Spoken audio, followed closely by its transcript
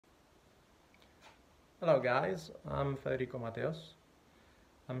Hello guys, I'm Federico Mateos.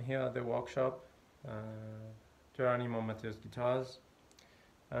 I'm here at the workshop, uh, Federico Mateos Guitars,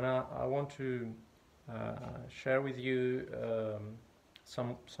 and I want to share with you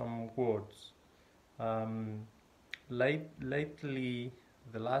some words. Um, Lately,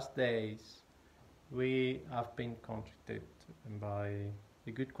 the last days, we have been contacted by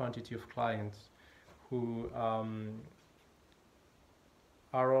a good quantity of clients who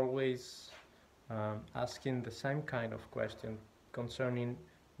are always asking the same kind of question concerning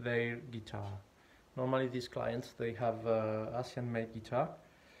their guitar. Normally these clients, they have Asian made guitar.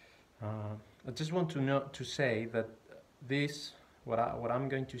 I just want to say that this, what I'm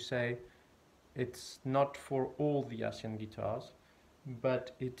going to say, it's not for all the Asian guitars,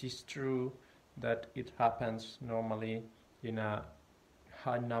 but it is true that it happens normally in a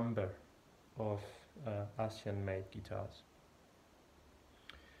high number of Asian made guitars.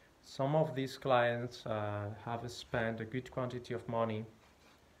 Some of these clients have spent a good quantity of money,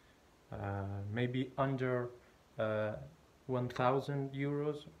 maybe under 1,000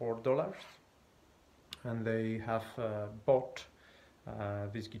 euros or dollars, and they have bought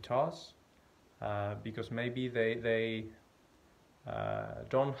these guitars because maybe they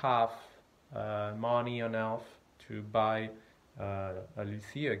don't have money enough to buy a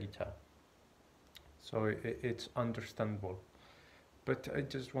luthier guitar. So it's understandable. But I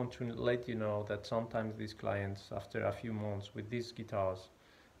just want to let you know that sometimes these clients, after a few months with these guitars,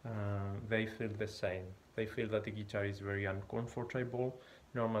 they feel the same. They feel that the guitar is very uncomfortable,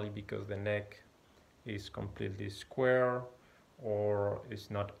 normally because the neck is completely square or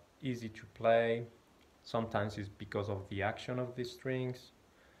it's not easy to play. Sometimes it's because of the action of the strings,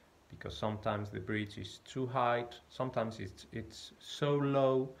 because sometimes the bridge is too high, sometimes it's so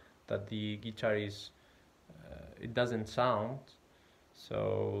low that the guitar it doesn't sound.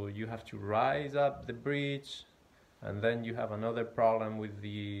 So you have to rise up the bridge, and then you have another problem with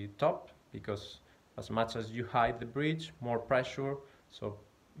the top, because as much as you hide the bridge, more pressure, so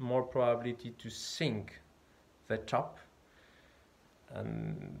more probability to sink the top,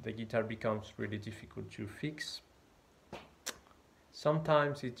 and the guitar becomes really difficult to fix.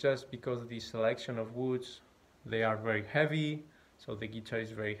 Sometimes it's just because the selection of woods, they are very heavy, so the guitar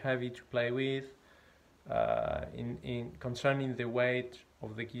is very heavy to play with. Concerning the weight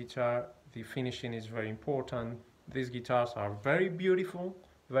of the guitar, the finishing is very important. These guitars are very beautiful,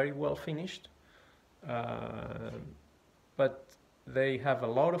 very well finished, but they have a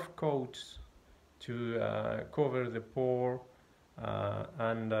lot of coats to cover the pore,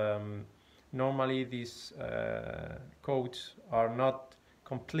 and normally these coats are not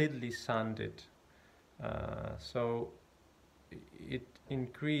completely sanded, so it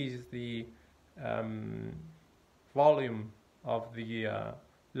increases the volume of the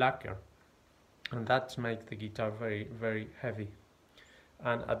lacquer, and that makes the guitar very, very heavy,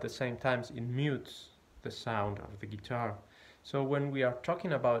 and at the same time it mutes the sound of the guitar. So when we are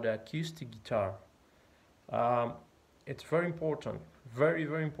talking about the acoustic guitar, it's very important, very,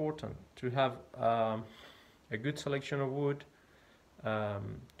 very important to have a good selection of wood,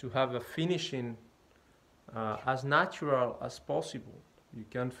 to have a finishing as natural as possible. You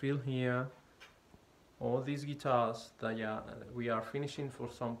can feel here all these guitars that we are finishing for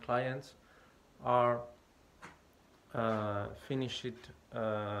some clients are finished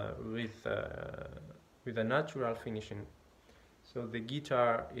with a natural finishing. So the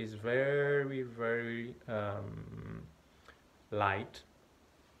guitar is very, very light.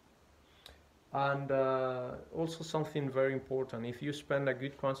 And also something very important, if you spend a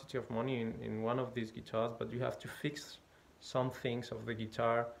good quantity of money in one of these guitars, but you have to fix some things of the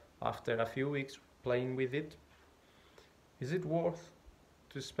guitar after a few weeks playing with it, is it worth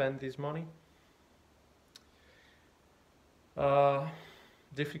to spend this money?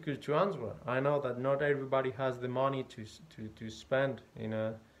 Difficult to answer. I know that not everybody has the money to spend in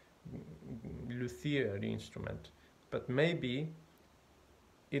a luthier instrument, but maybe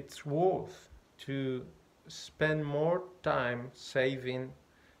it's worth to spend more time saving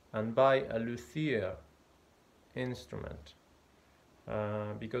and buy a luthier instrument,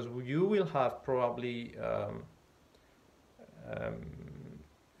 because you will have probably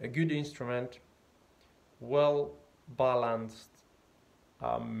a good instrument, well balanced,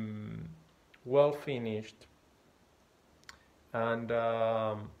 well finished, and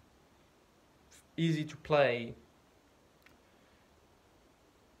easy to play.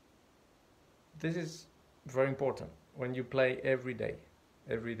 This is very important when you play every day.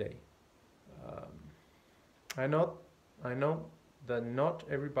 I know that not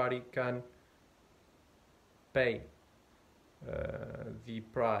everybody can pay the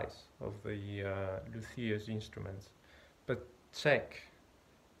price of the luthier's instruments, but check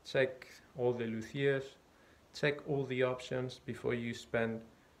all the luthiers, check all the options before you spend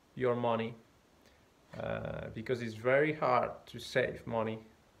your money, because it's very hard to save money,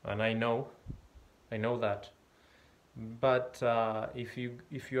 and I know that. But if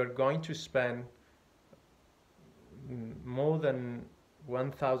you are going to spend more than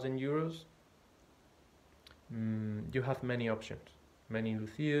 1,000 euros, you have many options, many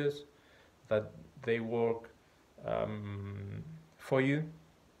luthiers that they work for you.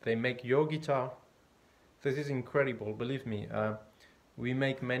 They make your guitar. This is incredible, believe me. We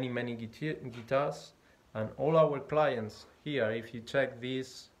make many guitars, and all our clients here, if you check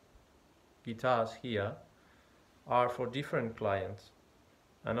these guitars here, are for different clients,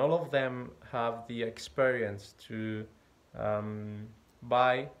 and all of them have the experience to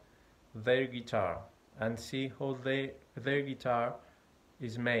buy their guitar and see how their guitar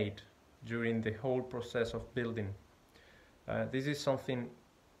is made during the whole process of building. This is something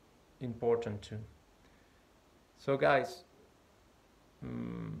important too. So guys,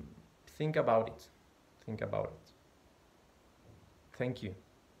 think about it. Thank you.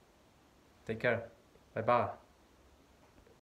 Take care. Bye bye.